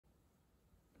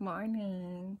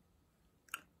Morning.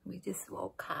 We just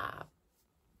woke up.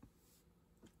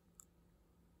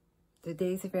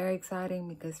 Today's very exciting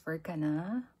because we're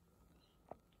gonna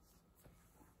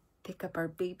pick up our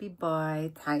baby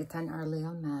boy, Titan, our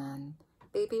little man.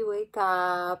 Baby, wake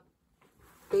up.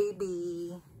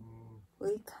 Baby,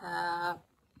 wake up.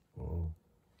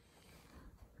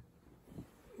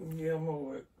 Yeah, I'm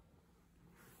awake.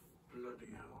 Bloody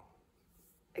hell.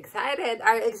 Excited?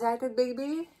 Are you excited,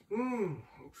 baby?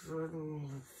 Excited.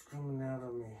 It's coming out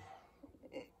of me.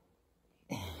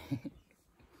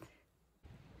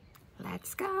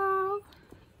 Let's go.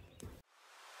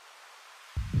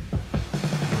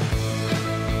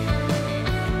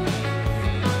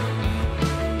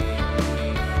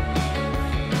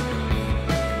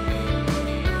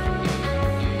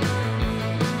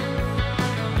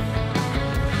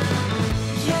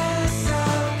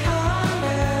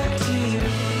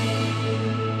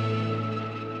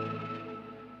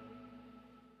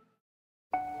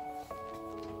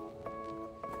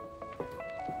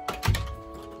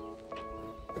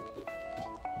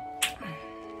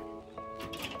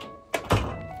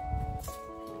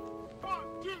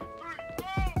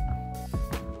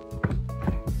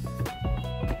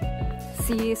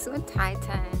 See you soon,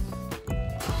 Titan.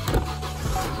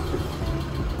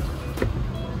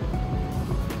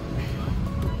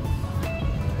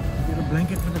 Get a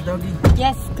blanket for the doggy?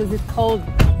 Yes, because it's cold.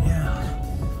 Yeah.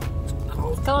 It's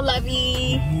cold. Let's go,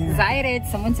 lovey. Yeah. Excited.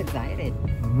 Someone's excited.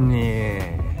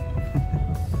 Yeah.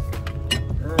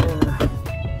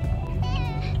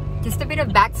 Just a bit of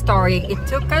backstory. It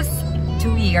took us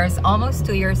 2 years, almost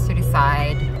 2 years, to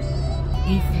decide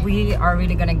if we are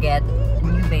really gonna get a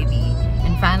new baby.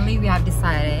 And finally, we have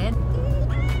decided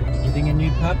Getting a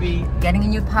new puppy. getting a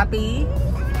new puppy.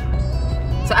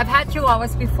 So I've had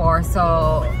Chihuahuas before,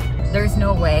 so there's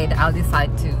no way that I'll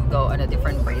decide to go on a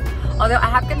different breed. Although I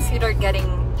have considered getting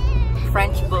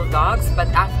French Bulldogs, but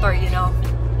after, you know,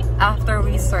 after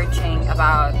researching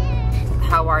about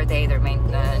how are they, their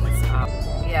maintenance,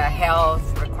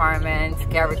 health requirements,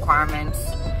 care requirements,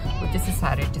 we just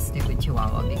decided to stick with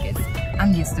Chihuahua because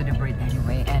I'm used to the breed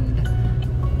anyway. And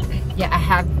yeah, I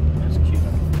have, That's cute.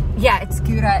 yeah, it's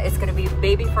cute. It's gonna be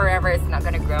baby forever. It's not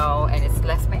gonna grow, and it's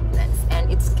less maintenance,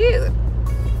 and it's cute.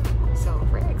 So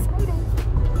we're excited.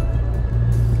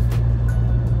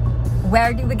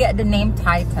 Where did we get the name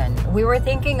Titan? We were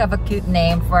thinking of a cute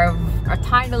name for a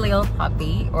tiny little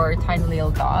puppy or a tiny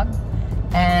little dog,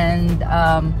 and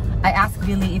I asked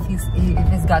Billy if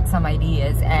he's got some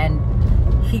ideas, and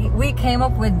we came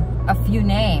up with a few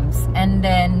names. And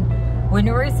then when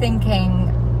we were thinking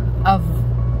of,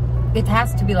 it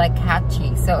has to be like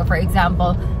catchy. So for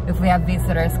example, if we have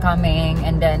visitors coming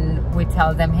and then we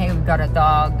tell them, hey, we've got a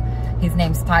dog, his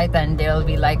name's Titan, they'll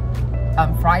be like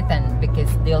frightened because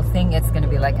they'll think it's gonna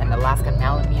be like an Alaskan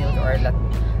Malamute or like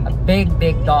a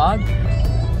big dog.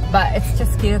 But it's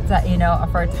just cute that, you know,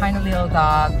 for a tiny little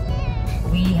dog,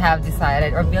 we have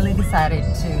decided, or Billy decided,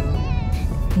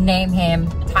 to name him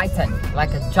Titan,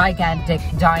 like a gigantic,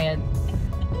 giant,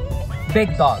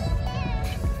 big dog.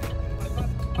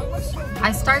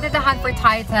 I started the hunt for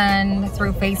Titan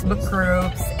through Facebook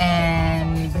groups,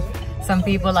 and some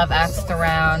people have asked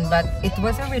around, but it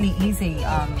wasn't really easy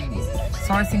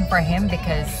sourcing for him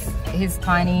because he's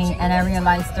tiny, and I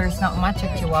realized there's not much of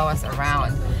Chihuahuas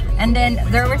around. And then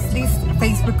there was this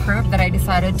Facebook group that I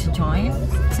decided to join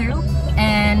too,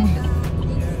 and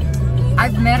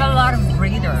I've met a lot of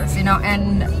breeders, you know,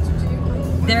 and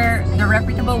they're the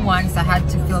reputable ones. I had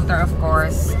to filter, of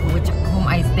course, whom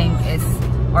I think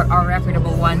are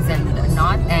reputable ones and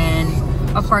not. And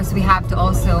of course, we have to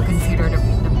also consider the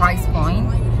price point.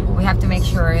 We have to make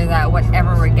sure that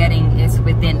whatever we're getting is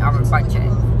within our budget.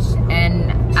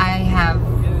 And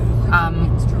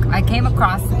I came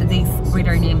across this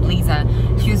breeder named Lisa.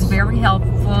 She was very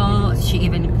helpful. She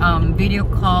even video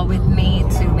called with me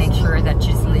to make sure that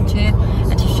she's legit,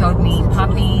 and she showed me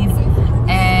puppies,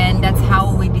 and that's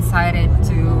how we decided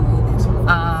to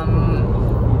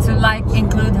like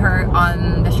include her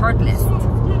on the short list.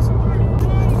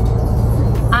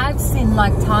 I've seen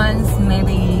like tons,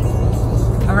 maybe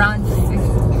around 50.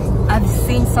 I've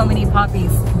seen so many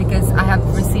puppies because I have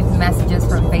received messages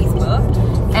from Facebook,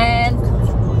 and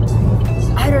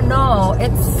I don't know,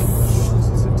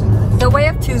 it's the way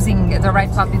of choosing the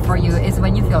right puppy for you is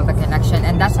when you feel the connection,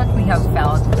 and that's what we have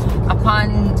felt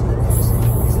upon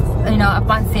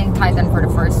seeing Titan for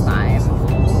the first time.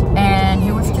 And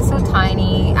he was just so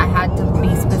tiny. I had to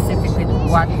be specific with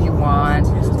what we want.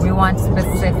 We want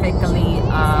specifically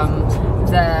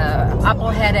the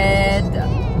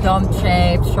apple-headed,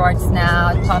 dome-shaped, short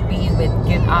snout puppy with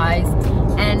cute eyes.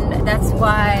 And that's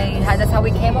how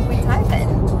we came up with Titan.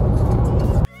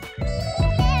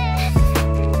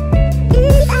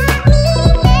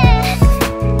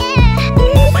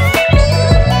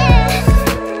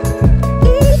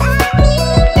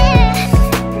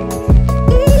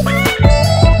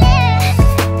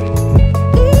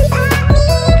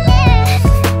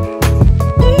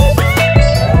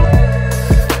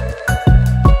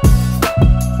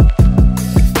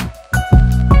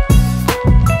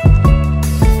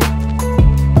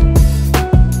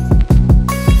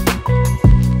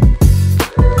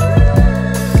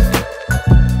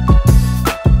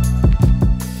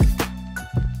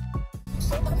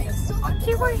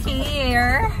 Okay, we're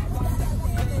here.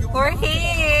 We're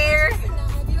here.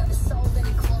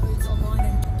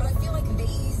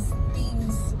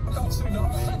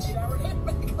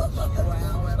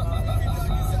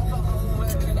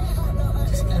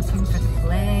 Just looking for the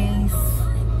place.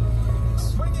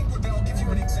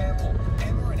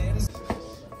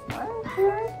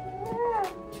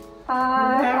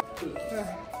 Hi.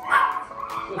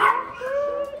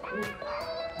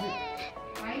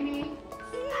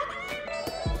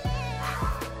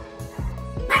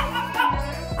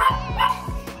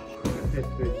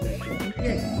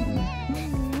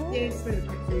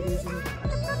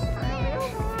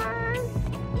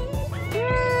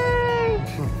 Yay!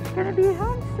 Gonna be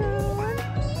home soon.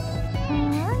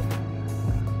 Huh?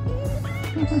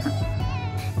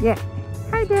 Yeah.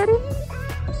 Hi, Daddy.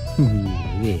 There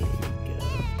you go.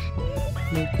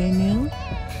 You okay now?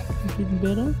 You getting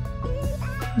better?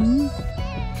 Hmm?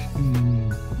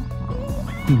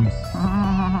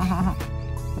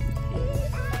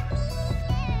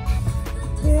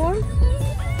 Yeah?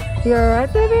 You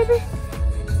alright there, baby?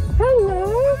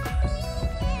 Hello.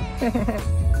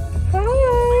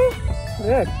 Hi.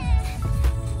 Good.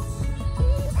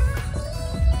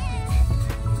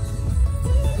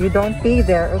 You don't pee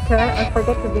there, okay? I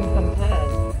forgot to bring some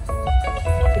pads.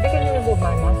 If you can remove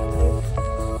my mask, please.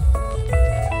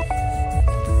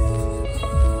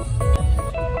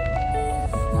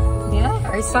 Yeah?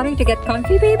 Are you starting to get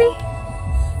comfy, baby?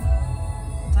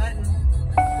 Titan.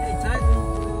 Hey, Titan.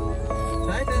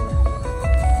 Titan.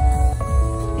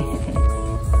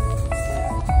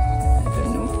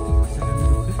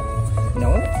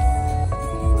 No?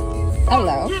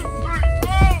 Hello.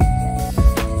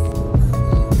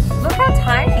 Look how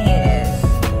tiny he is.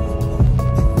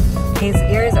 His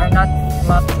ears are not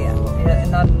flopped yet. They're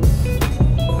not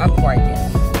upward yet.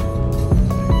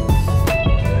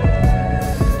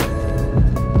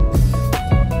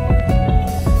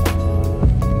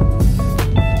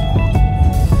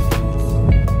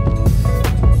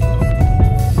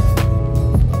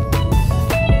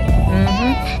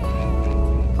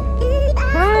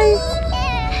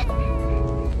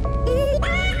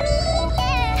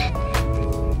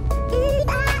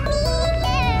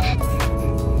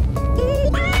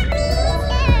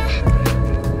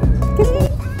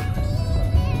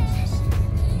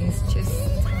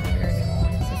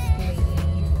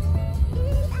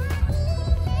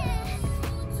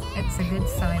 It's a good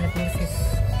sign, at least he's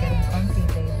getting comfy,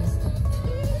 baby.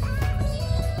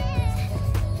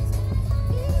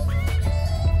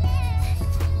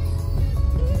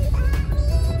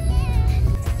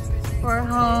 We're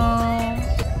home.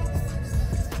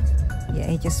 Yeah,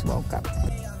 he just woke up.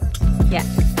 Yeah.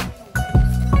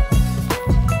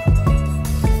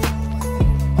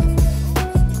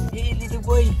 Hey, little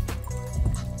boy.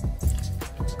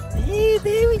 Hey,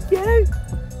 there we go.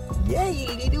 Yeah, you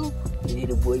little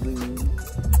boy.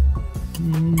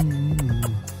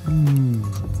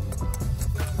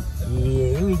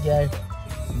 Yeah, here we go.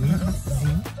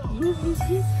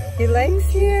 He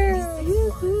likes you.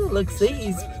 Look,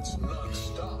 see,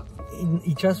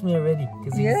 he trusts me already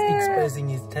because he's exposing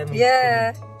his tummy.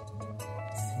 Yeah.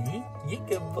 See, you're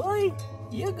good boy.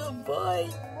 You're good boy.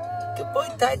 Good boy,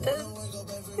 Titan.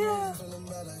 Yeah.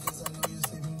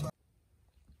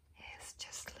 He's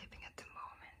just sleeping at the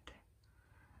moment.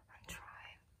 I'm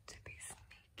trying to be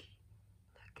sneaky.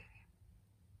 Look at him.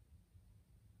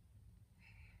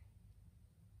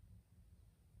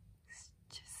 He's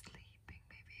just sleeping.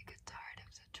 Maybe he got tired of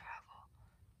the travel.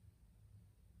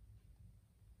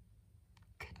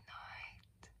 Good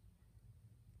night,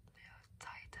 little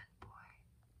Titan boy.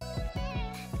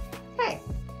 Hey,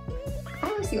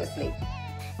 how was you asleep?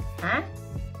 Huh?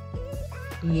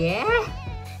 Yeah?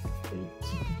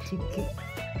 Cutie.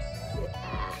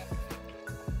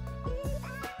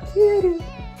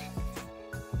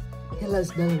 He loves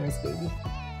donuts, baby.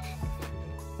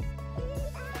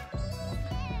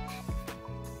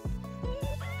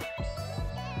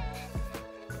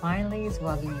 Finally, he's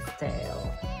wagging his tail.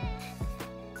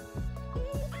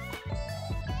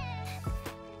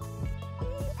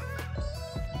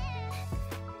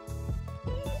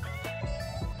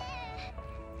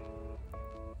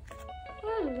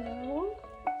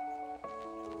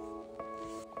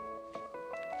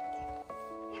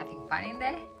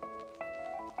 Paninde?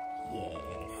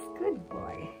 Yes, good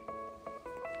boy.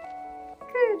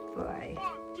 Good boy.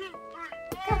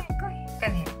 Come, go ahead.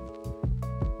 Come here.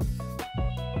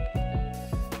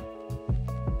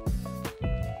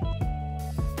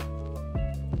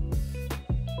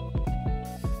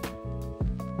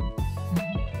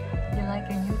 You like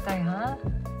your new toy, huh?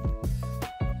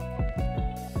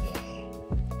 Yeah.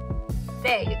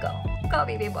 There you go. Go,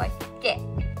 baby boy. Get.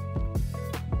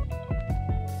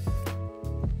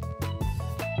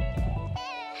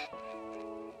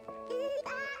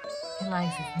 He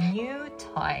likes his new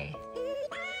toy.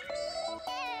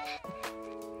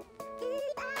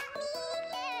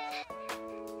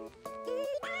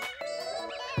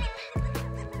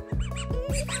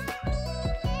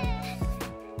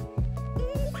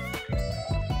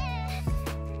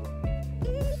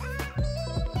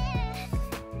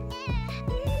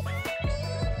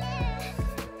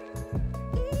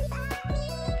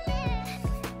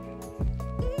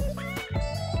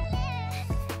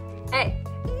 Hey,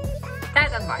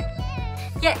 Titan boy.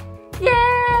 Yeah.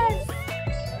 Yes.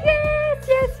 Yes,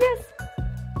 yes, yes.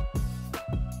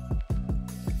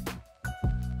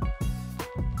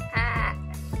 Ah.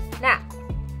 Now.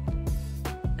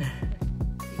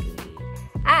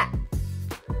 Ah.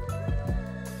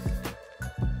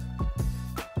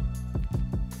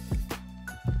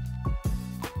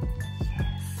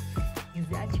 Yes. Is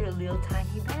that your little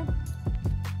tiny bed?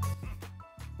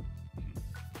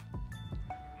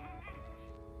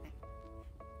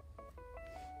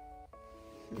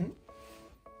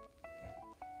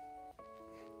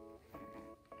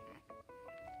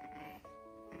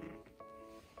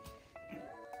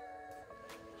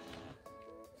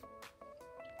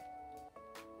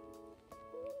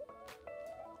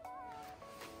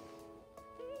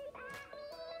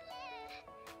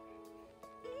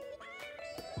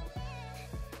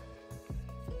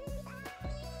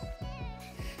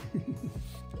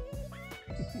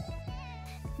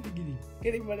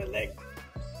 Get him by the leg.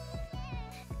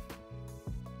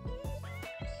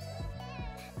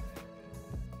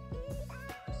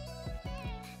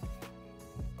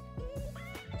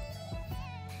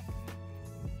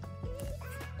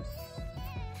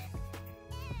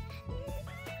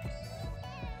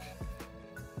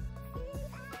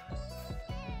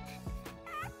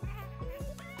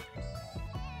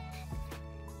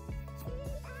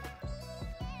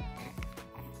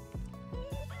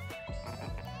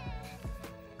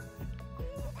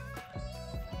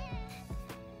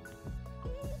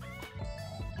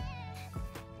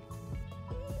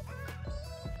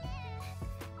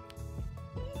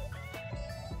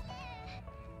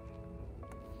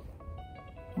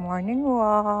 Morning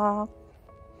walk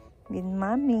with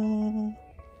mommy.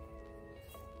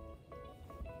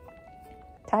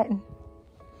 Titan.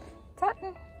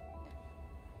 Titan.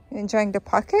 You enjoying the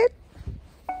pocket?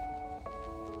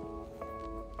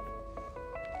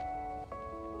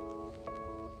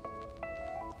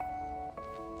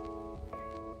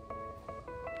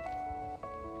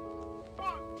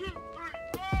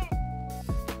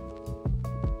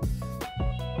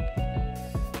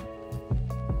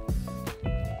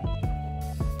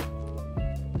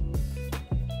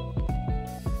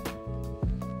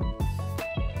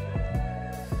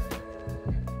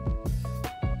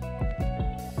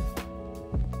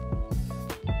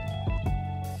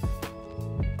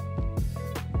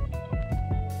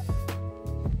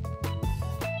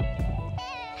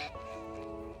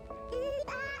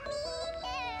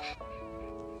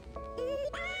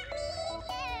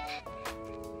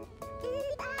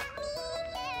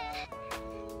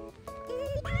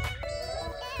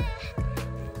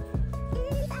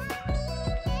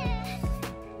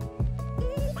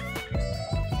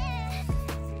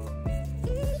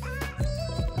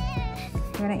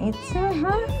 You wanna eat soon,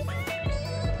 huh?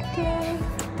 Okay.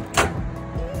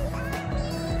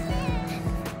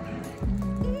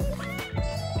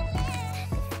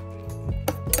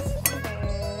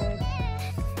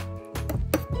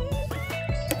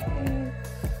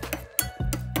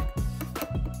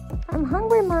 I'm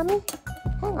hungry, mommy.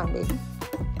 Hang on, baby.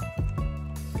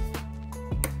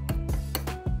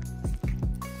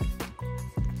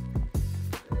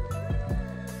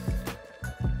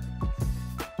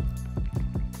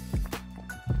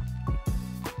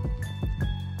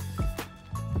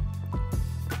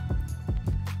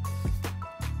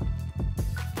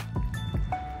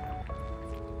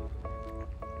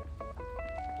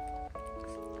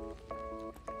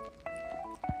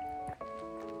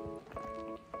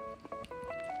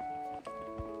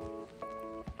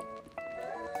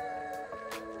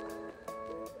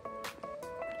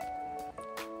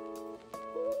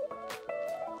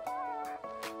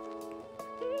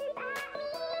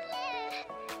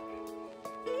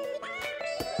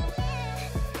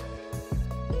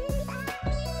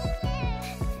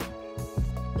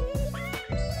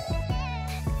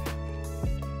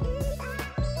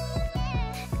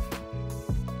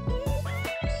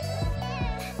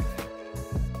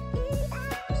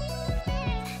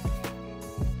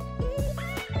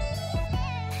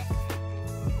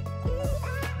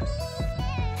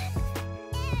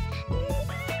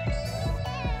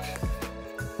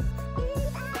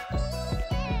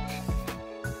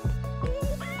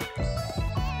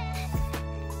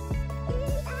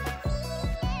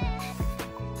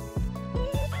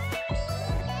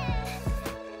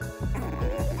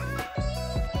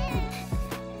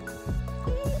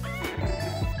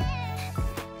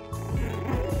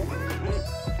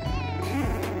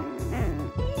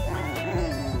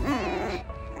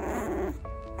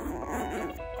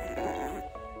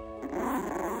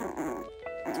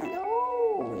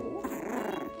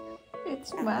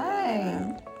 It's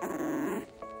mine.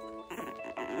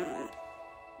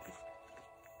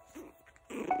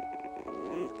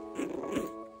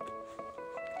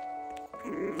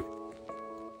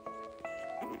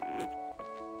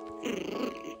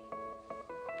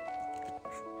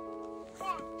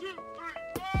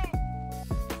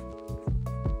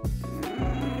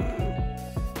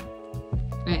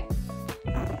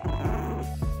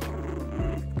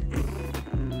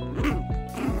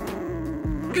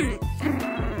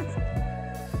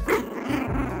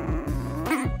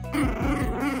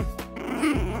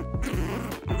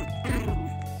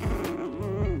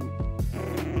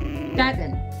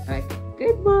 Titan. Okay.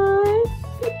 Good boy.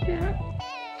 Good job.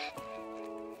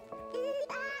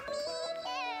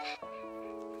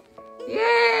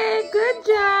 Yay! Good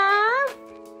job.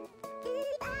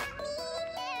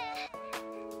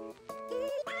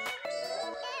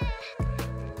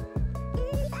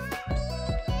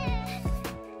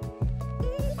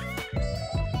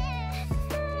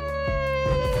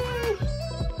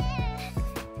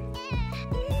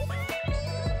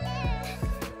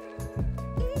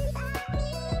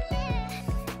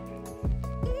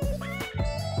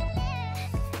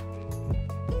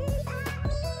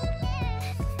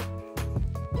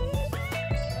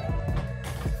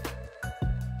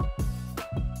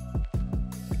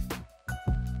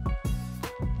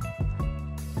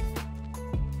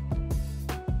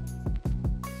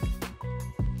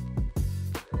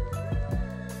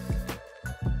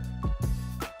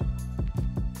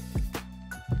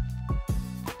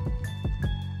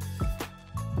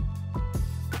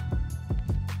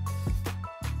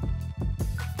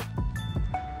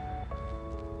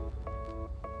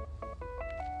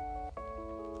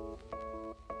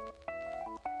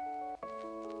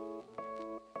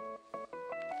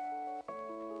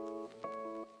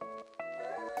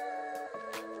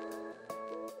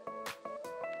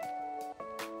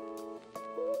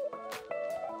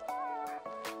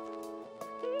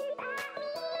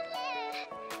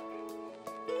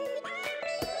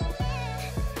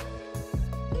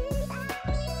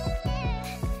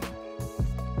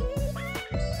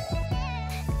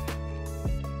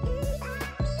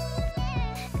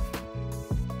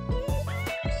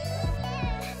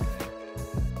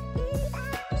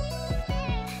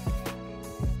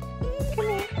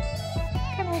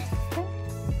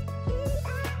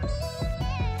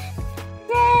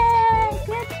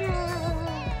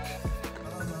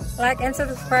 Like and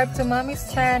subscribe to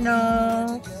Mommy's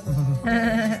channel.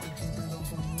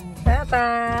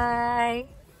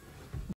 Bye-bye.